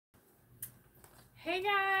Hey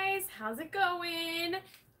guys, how's it going?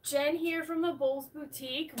 Jen here from the Bowls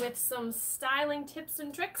Boutique with some styling tips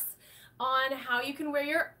and tricks on how you can wear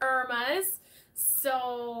your Irmas.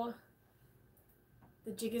 So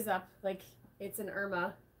the jig is up, like it's an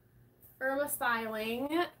Irma. Irma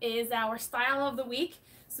styling is our style of the week.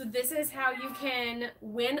 So this is how you can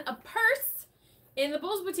win a purse in the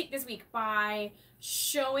Bowls Boutique this week by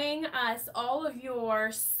showing us all of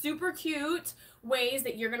your super cute ways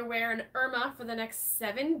that you're going to wear an Irma for the next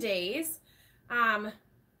 7 days.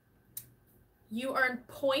 You earn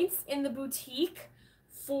points in the boutique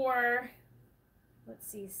for, let's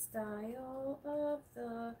see, style of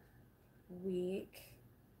the week.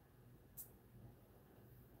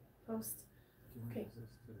 Post. Okay.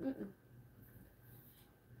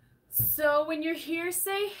 So when you're here,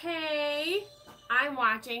 say hey. I'm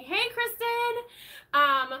watching. Hey,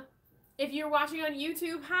 Kristen. If you're watching on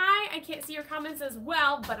YouTube, hi. I can't see your comments as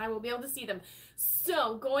well, but I will be able to see them.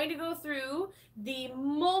 So going to go through the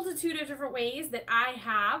multitude of different ways that I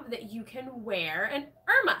have that you can wear an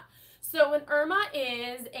Irma. So an Irma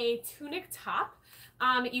is a tunic top.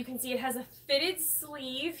 You can see it has a fitted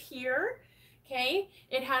sleeve here. Okay,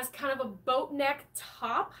 it has kind of a boat neck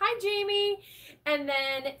top. Hi, Jamie. And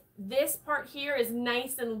then this part here is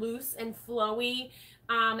nice and loose and flowy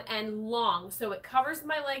and long. So it covers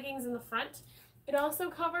my leggings in the front. It also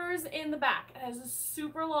covers in the back. It has a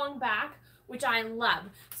super long back, which I love.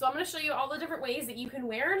 So I'm going to show you all the different ways that you can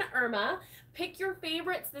wear an Irma. Pick your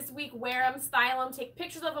favorites this week, wear them, style them, take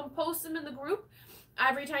pictures of them, post them in the group.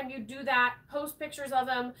 Every time you do that, post pictures of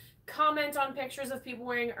them, comment on pictures of people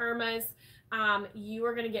wearing Irmas. You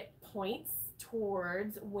are going to get points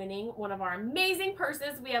towards winning one of our amazing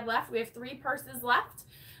purses we have left. We have 3 purses left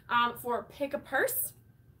for Pick a Purse.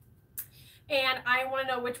 And I want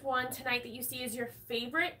to know which one tonight that you see is your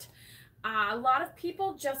favorite. A lot of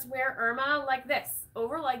people just wear Irma like this,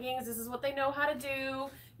 over leggings. This is what they know how to do.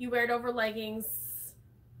 You wear it over leggings,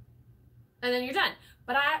 and then you're done.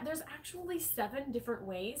 But there's actually 7 different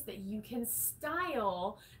ways that you can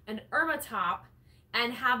style an Irma top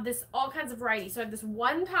and have this all kinds of variety. So I have this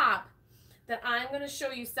one top that I'm going to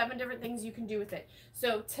show you 7 different things you can do with it.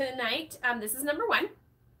 So tonight, this is number 1,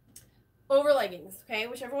 over leggings. Okay,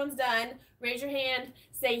 whichever one's done, raise your hand,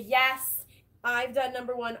 say yes, I've done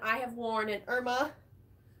number 1. I have worn an Irma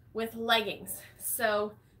with leggings.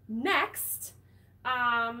 So next,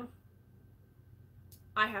 I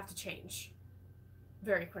have to change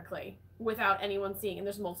very quickly without anyone seeing, and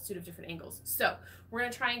there's a multitude of different angles. So we're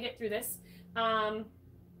going to try and get through this.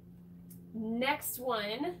 Next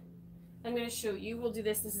one I'm going to show you, we'll do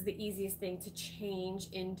this is the easiest thing to change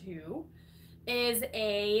into, is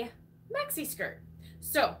a maxi skirt.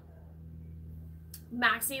 So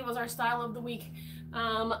maxi was our style of the week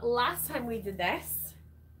last time we did this.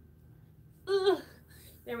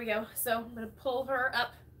 There we go. So I'm going to pull her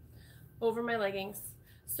up over my leggings.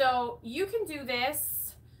 So you can do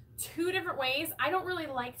this 2 different ways. I don't really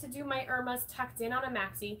like to do my Irmas tucked in on a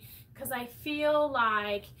maxi because I feel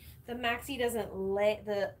like the maxi doesn't lay,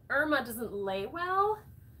 the Irma doesn't lay well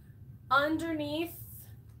underneath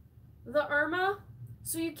the Irma.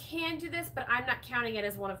 So you can do this, but I'm not counting it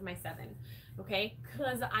as one of my 7, okay?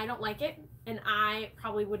 Because I don't like it, and I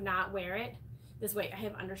probably would not wear it this way. I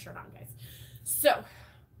have undershirt on, guys. So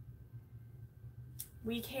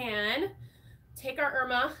we can take our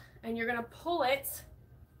Irma, and you're gonna pull it.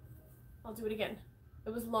 I'll do it again.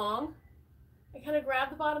 It was long. I kind of grab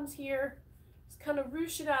the bottoms here, just kind of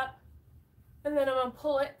ruche it up, and then I'm gonna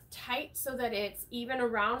pull it tight so that it's even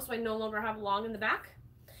around, so I no longer have long in the back.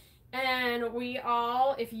 And we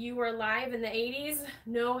all, if you were alive in the 80s,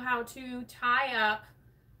 know how to tie up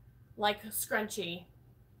like a scrunchie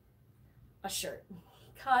a shirt,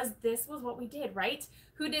 because this was what we did, right?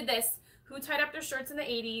 Who did this? Who tied up their shirts in the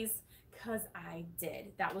 80s? Because I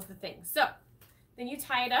did. That was the thing. So then you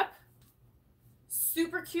tie it up.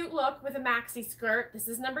 Super cute look with a maxi skirt. This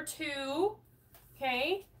is number 2,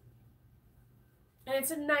 okay? And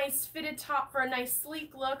it's a nice fitted top for a nice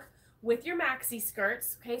sleek look with your maxi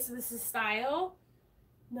skirts, okay? So this is style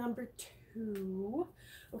number 2,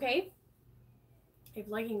 okay? I have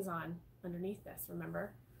leggings on underneath this,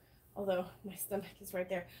 remember? Although my stomach is right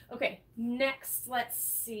there. Okay, next, let's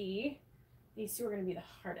see. These 2 are going to be the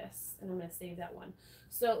hardest, and I'm going to save that one.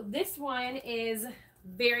 So this one is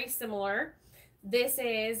very similar. This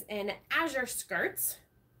is an azure skirt.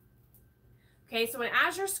 Okay, so an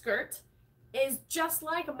azure skirt is just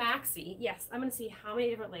like a maxi. Yes, I'm going to see how many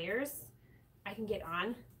different layers I can get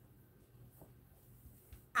on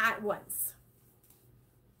at once.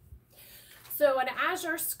 So an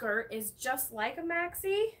azure skirt is just like a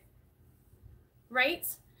maxi, right?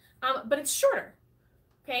 But it's shorter.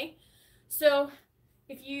 Okay, so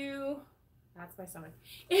if you, that's my stomach.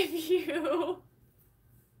 If you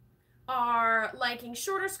are liking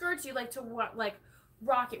shorter skirts, you like to like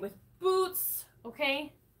rock it with boots,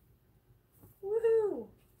 okay? Woohoo!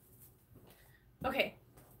 Okay.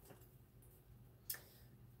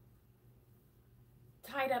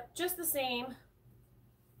 Tied up just the same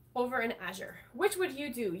over an azure. Which would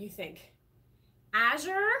you do, you think?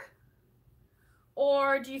 Azure?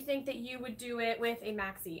 Or do you think that you would do it with a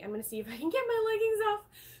maxi? I'm going to see if I can get my leggings off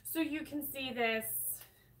so you can see this.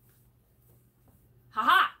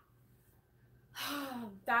 Haha!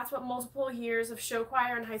 That's what multiple years of show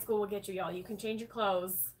choir in high school will get you, y'all. You can change your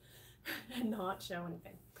clothes and not show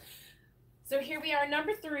anything. So here we are,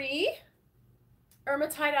 number 3. Irma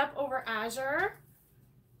tied up over azure.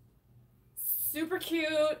 Super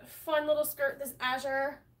cute, fun little skirt, this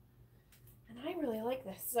azure. And I really like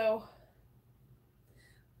this. So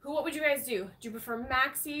what would you guys do? Do you prefer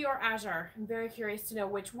maxi or azure? I'm very curious to know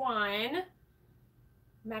which one.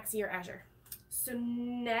 Maxi or azure. So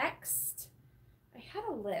next, I had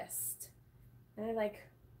a list and I like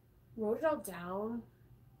wrote it all down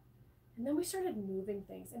and then we started moving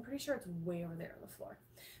things. I'm pretty sure it's way over there on the floor.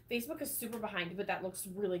 Facebook is super behind, but that looks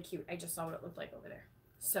really cute. I just saw what it looked like over there.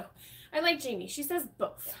 So I like Jamie. She says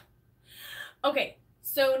both. Okay,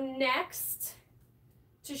 so next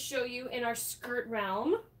to show you in our skirt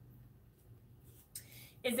realm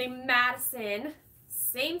is a Madison,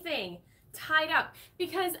 same thing, tied up.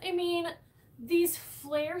 Because, I mean, these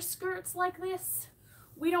flare skirts like this,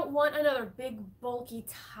 we don't want another big bulky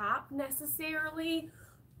top necessarily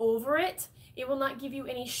over it. It will not give you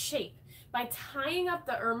any shape. By tying up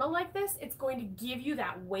the Irma like this, it's going to give you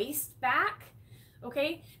that waist back,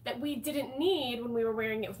 okay, that we didn't need when we were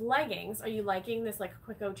wearing it with leggings. Are you liking this like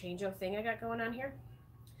quicko changeo thing I got going on here?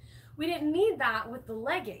 We didn't need that with the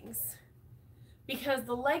leggings because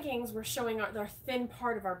the leggings were showing our thin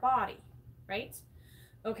part of our body, right?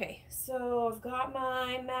 Okay, so I've got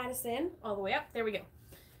my Madison all the way up. There we go.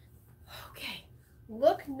 Okay,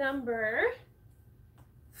 look number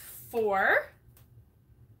 4.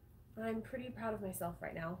 I'm pretty proud of myself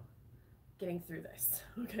right now getting through this,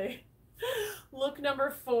 okay? Look number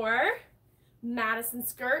 4, Madison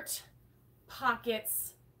skirt,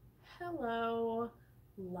 pockets, hello,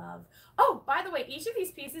 love. Oh, by the way, each of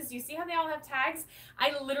these pieces, do you see how they all have tags?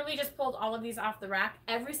 I literally just pulled all of these off the rack.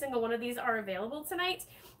 Every single one of these are available tonight.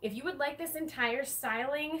 If you would like this entire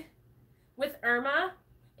styling with Irma,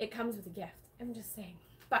 it comes with a gift. I'm just saying.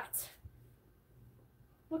 But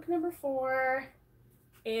look number 4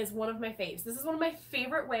 is one of my faves. This is one of my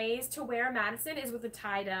favorite ways to wear Madison is with a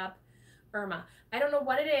tied up Irma. I don't know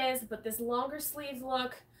what it is, but this longer sleeves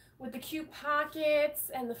look with the cute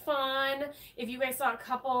pockets and the fun. If you guys saw a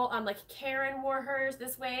couple, like Karen wore hers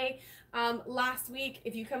this way last week.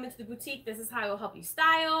 If you come into the boutique, this is how I will help you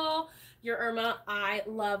style your Irma. I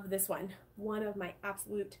love this one. One of my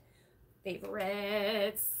absolute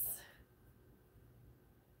favorites.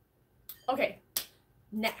 Okay,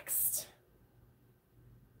 next.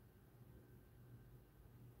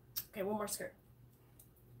 Okay, one more skirt.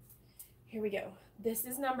 Here we go. This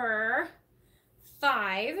is number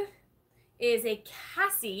 5, is a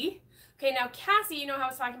Cassie. Okay, now Cassie, you know how I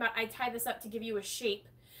was talking about, I tie this up to give you a shape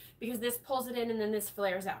because this pulls it in and then this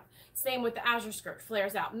flares out. Same with the azure skirt,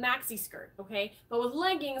 flares out. Maxi skirt, okay? But with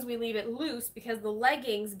leggings, we leave it loose because the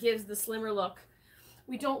leggings gives the slimmer look.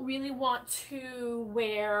 We don't really want to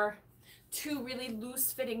wear 2 really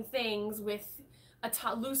loose fitting things with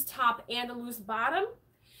a loose top and a loose bottom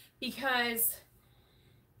because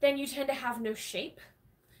then you tend to have no shape.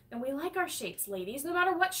 And we like our shapes, ladies, no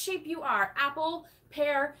matter what shape you are. Apple,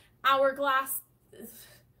 pear, hourglass,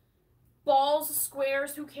 balls,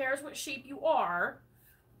 squares, who cares what shape you are.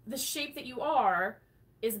 The shape that you are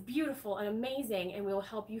is beautiful and amazing, and we will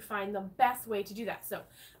help you find the best way to do that. So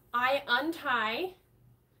I untie.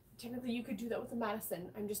 Technically, you could do that with a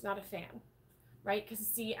Madison. I'm just not a fan, right? Because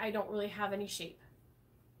see, I don't really have any shape.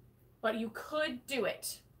 But you could do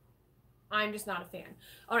it. I'm just not a fan.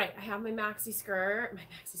 All right, I have my Cassie skirt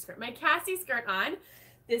on.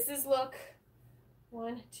 This is look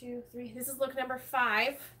 1, 2, 3. This is look number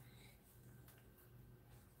 5.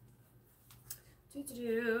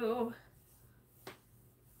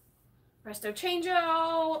 Presto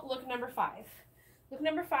changeo. Look number 5. Look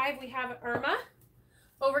number 5, we have Irma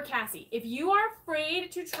over Cassie. If you are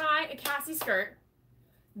afraid to try a Cassie skirt,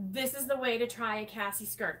 this is the way to try a Cassie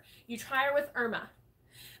skirt. You try her with Irma.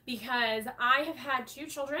 Because I have had 2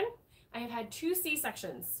 children, I have had 2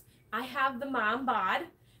 C-sections. I have the mom bod,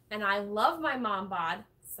 and I love my mom bod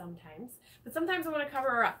sometimes, but sometimes I want to cover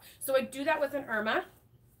her up. So I do that with an Irma,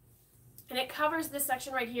 And it covers this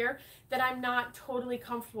section right here that I'm not totally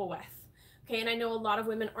comfortable with. Okay, and I know a lot of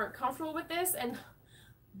women aren't comfortable with this, and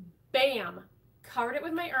bam, covered it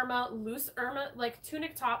with my Irma, loose Irma, like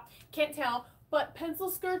tunic top, can't tell, but pencil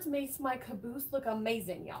skirts makes my caboose look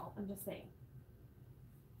amazing, y'all. I'm just saying.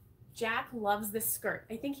 Jack loves this skirt.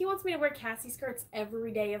 I think he wants me to wear Cassie skirts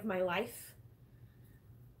every day of my life.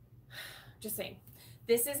 Just saying.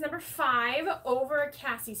 This is number 5 over a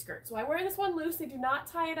Cassie skirt. So I wear this one loose. I do not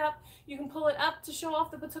tie it up. You can pull it up to show off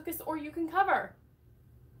the batukas, or you can cover.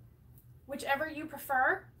 Whichever you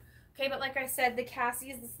prefer. Okay, but like I said, the Cassie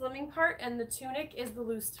is the slimming part and the tunic is the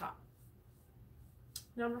loose top.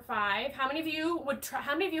 Number 5. How many of you would try?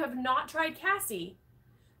 How many of you have not tried Cassie,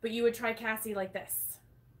 but you would try Cassie like this?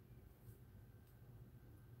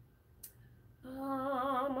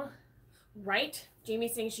 Right?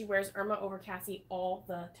 Jamie's saying she wears Irma over Cassie all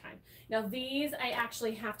the time. Now these I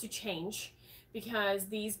actually have to change because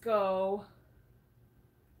these go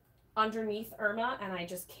underneath Irma and I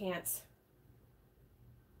just can't.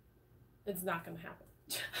 It's not going to happen.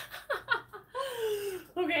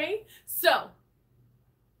 Okay, so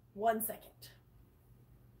 1 second.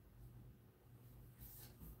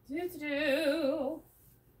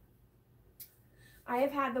 I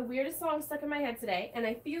have had the weirdest song stuck in my head today, and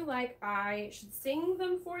I feel like I should sing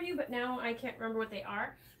them for you, but now I can't remember what they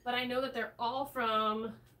are. But I know that they're all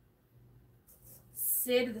from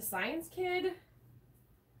Sid the Science Kid.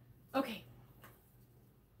 Okay.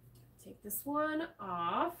 Take this one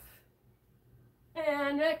off.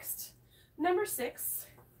 And next, number 6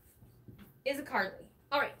 is a Carly.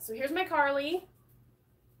 All right, so here's my Carly.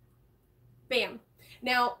 Bam.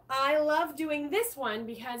 Now, I love doing this one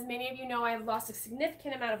because many of you know I've lost a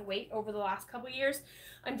significant amount of weight over the last couple years.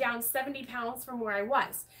 I'm down 70 pounds from where I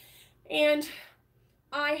was. And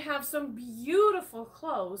I have some beautiful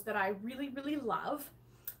clothes that I really, really love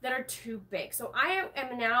that are too big. So I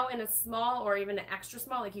am now in a small or even an extra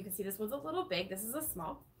small. Like you can see, this one's a little big. This is a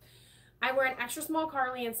small. I wear an extra small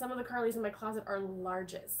Carly, and some of the Carlys in my closet are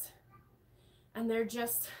larges. And they're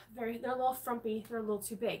just they're a little frumpy. They're a little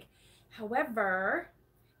too big. However,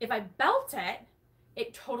 if I belt it,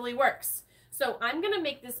 it totally works. So I'm going to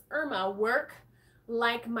make this Irma work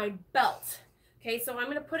like my belt. Okay, so I'm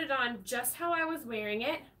going to put it on just how I was wearing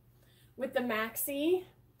it with the maxi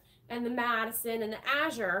and the Madison and the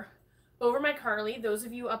Azure over my Carly. Those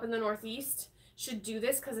of you up in the Northeast should do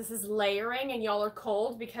this because this is layering and y'all are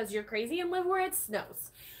cold because you're crazy and live where it snows.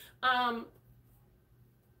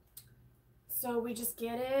 So we just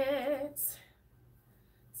get it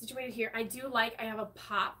situated here. I have a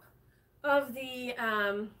pop of the,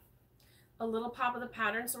 a little pop of the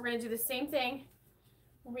pattern. So we're going to do the same thing.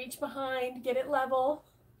 Reach behind, get it level,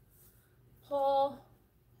 pull,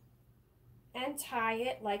 and tie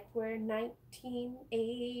it like we're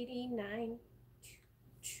 1989.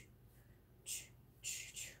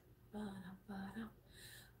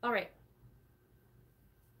 All right.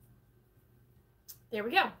 There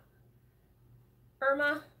we go.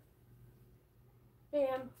 Irma.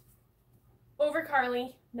 Bam. Over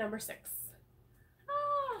Carly, number 6.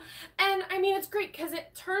 And I mean, it's great because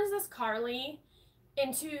it turns this Carly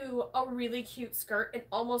into a really cute skirt. It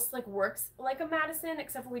almost like works like a Madison,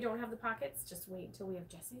 except for we don't have the pockets. Just wait until we have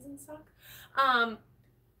Jessie's in stock.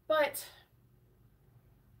 But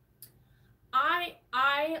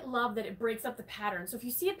I love that it breaks up the pattern. So if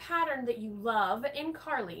you see a pattern that you love in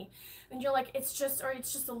Carly and you're like, it's just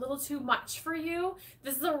a little too much for you,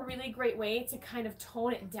 this is a really great way to kind of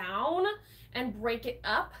tone it down and break it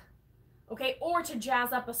up. Okay, or to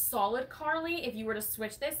jazz up a solid Carly if you were to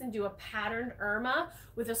switch this and do a patterned Irma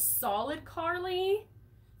with a solid Carly.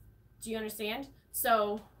 Do you understand?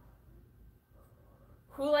 So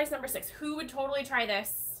who likes number 6? Who would totally try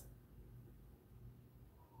this?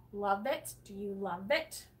 Love it. Do you love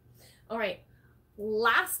it? All right,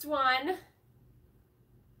 last one.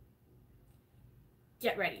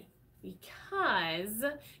 Get ready because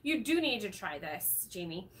you do need to try this,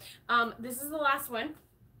 Jamie. This is the last one.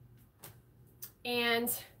 And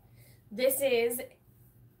this is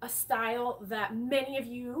a style that many of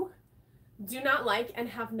you do not like and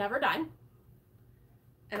have never done.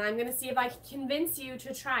 And I'm going to see if I can convince you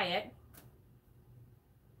to try it.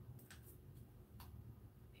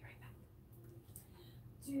 Be right back.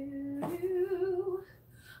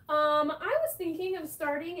 I was thinking of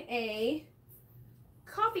starting a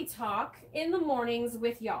coffee talk in the mornings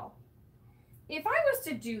with y'all. If I was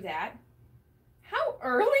to do that, how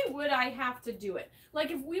early would I have to do it?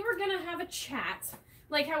 Like if we were gonna have a chat,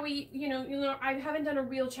 like how we, you know, I haven't done a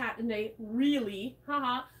real chat in a really,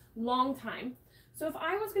 long time. So if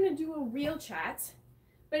I was gonna do a real chat,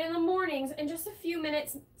 but in the mornings, in just a few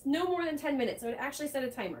minutes, no more than 10 minutes, I would actually set a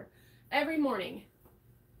timer every morning.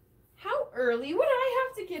 How early would I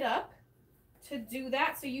have to get up to do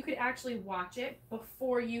that so you could actually watch it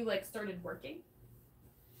before you like started working?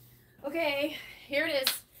 Okay, here it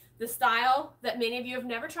is. The style that many of you have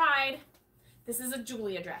never tried. This is a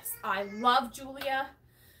Julia dress. I love Julia.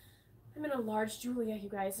 I'm in a large Julia, you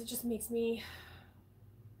guys. It just makes me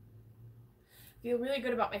feel really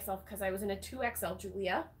good about myself because I was in a 2XL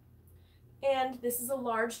Julia. And this is a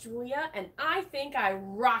large Julia, and I think I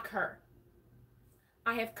rock her.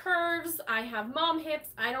 I have curves, I have mom hips,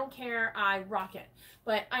 I don't care, I rock it.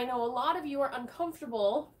 But I know a lot of you are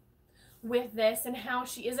uncomfortable with this and how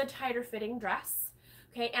she is a tighter fitting dress.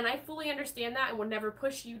 Okay, and I fully understand that and would never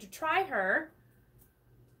push you to try her.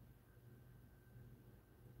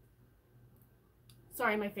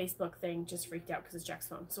 Sorry, my Facebook thing just freaked out because it's Jack's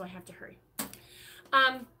phone, so I have to hurry.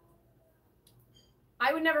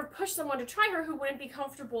 I would never push someone to try her who wouldn't be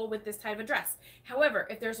comfortable with this type of dress. However,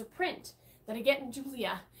 if there's a print that I get in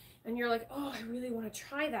Julia and you're like, oh, I really want to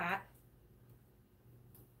try that,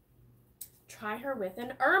 try her with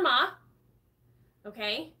an Irma.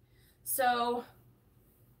 Okay, so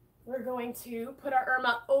we're going to put our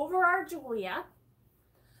Irma over our Julia.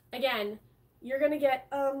 Again, you're going to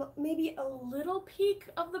get maybe a little peek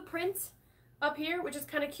of the print up here, which is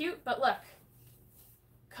kind of cute, but look,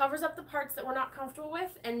 covers up the parts that we're not comfortable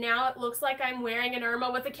with, and now it looks like I'm wearing an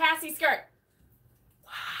Irma with a Cassie skirt.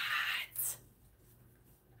 What?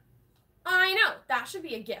 I know, that should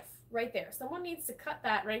be a GIF right there. Someone needs to cut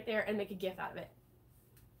that right there and make a GIF out of it.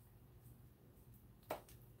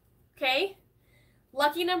 Okay,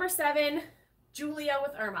 lucky number 7, Julia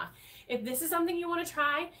with Irma. If this is something you want to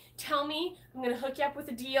try, tell me. I'm going to hook you up with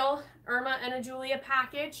a deal, Irma and a Julia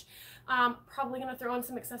package. Probably going to throw in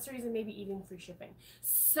some accessories and maybe even free shipping.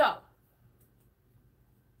 So,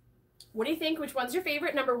 what do you think? Which one's your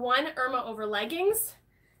favorite? Number 1, Irma over leggings.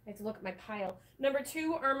 I have to look at my pile. Number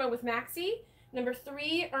 2, Irma with maxi. Number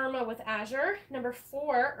 3, Irma with Azure. Number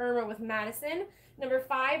 4, Irma with Madison. Number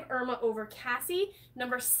 5, Irma over Cassie.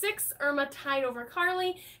 Number 6, Irma tied over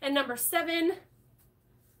Carly. And number 7,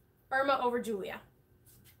 Irma over Julia.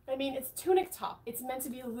 I mean, it's tunic top. It's meant to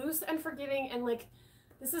be loose and forgiving, and like,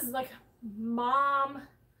 this is like mom,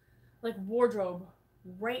 like wardrobe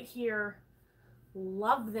right here.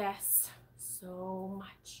 Love this so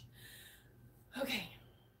much. Okay.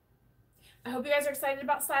 I hope you guys are excited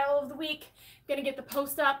about Style of the Week. I'm gonna get the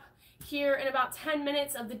post up here in about 10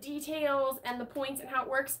 minutes of the details and the points and how it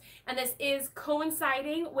works. And this is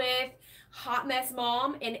coinciding with Hot Mess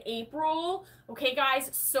Mom in April. Okay, guys,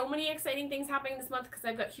 so many exciting things happening this month because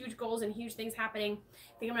I've got huge goals and huge things happening.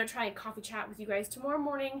 I think I'm gonna try a coffee chat with you guys tomorrow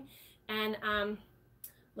morning and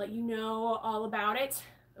let you know all about it.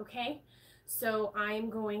 Okay, so I'm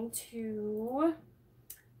going to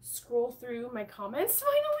scroll through my comments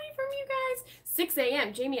finally from you guys. 6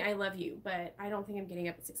 a.m. Jamie, I love you, but I don't think I'm getting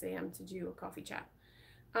up at 6 a.m. to do a coffee chat.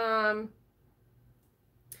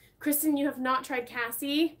 Kristen, you have not tried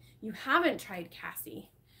Cassie. You haven't tried Cassie.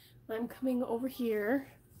 I'm coming over here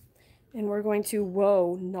and we're going to,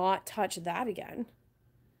 whoa, not touch that again.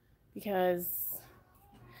 Because,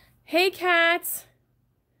 hey, Kat.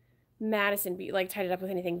 Madison, be like tied it up with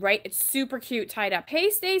anything, right? It's super cute tied up. Hey,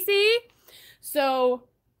 Stacy. So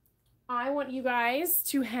I want you guys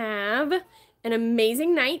to have an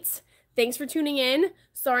amazing night. Thanks for tuning in.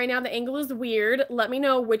 Sorry now the angle is weird. Let me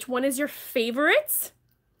know which one is your favorite.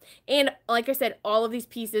 And like I said, all of these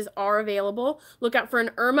pieces are available. Look out for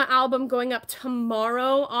an Irma album going up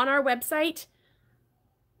tomorrow on our website.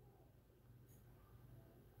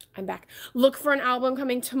 I'm back. Look for an album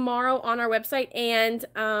coming tomorrow on our website and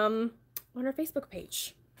on our Facebook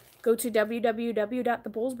page. Go to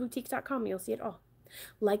www.thebowlsboutique.com. You'll see it all.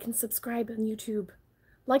 Like and subscribe on YouTube.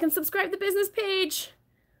 Like and subscribe to the business page.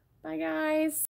 Bye, guys.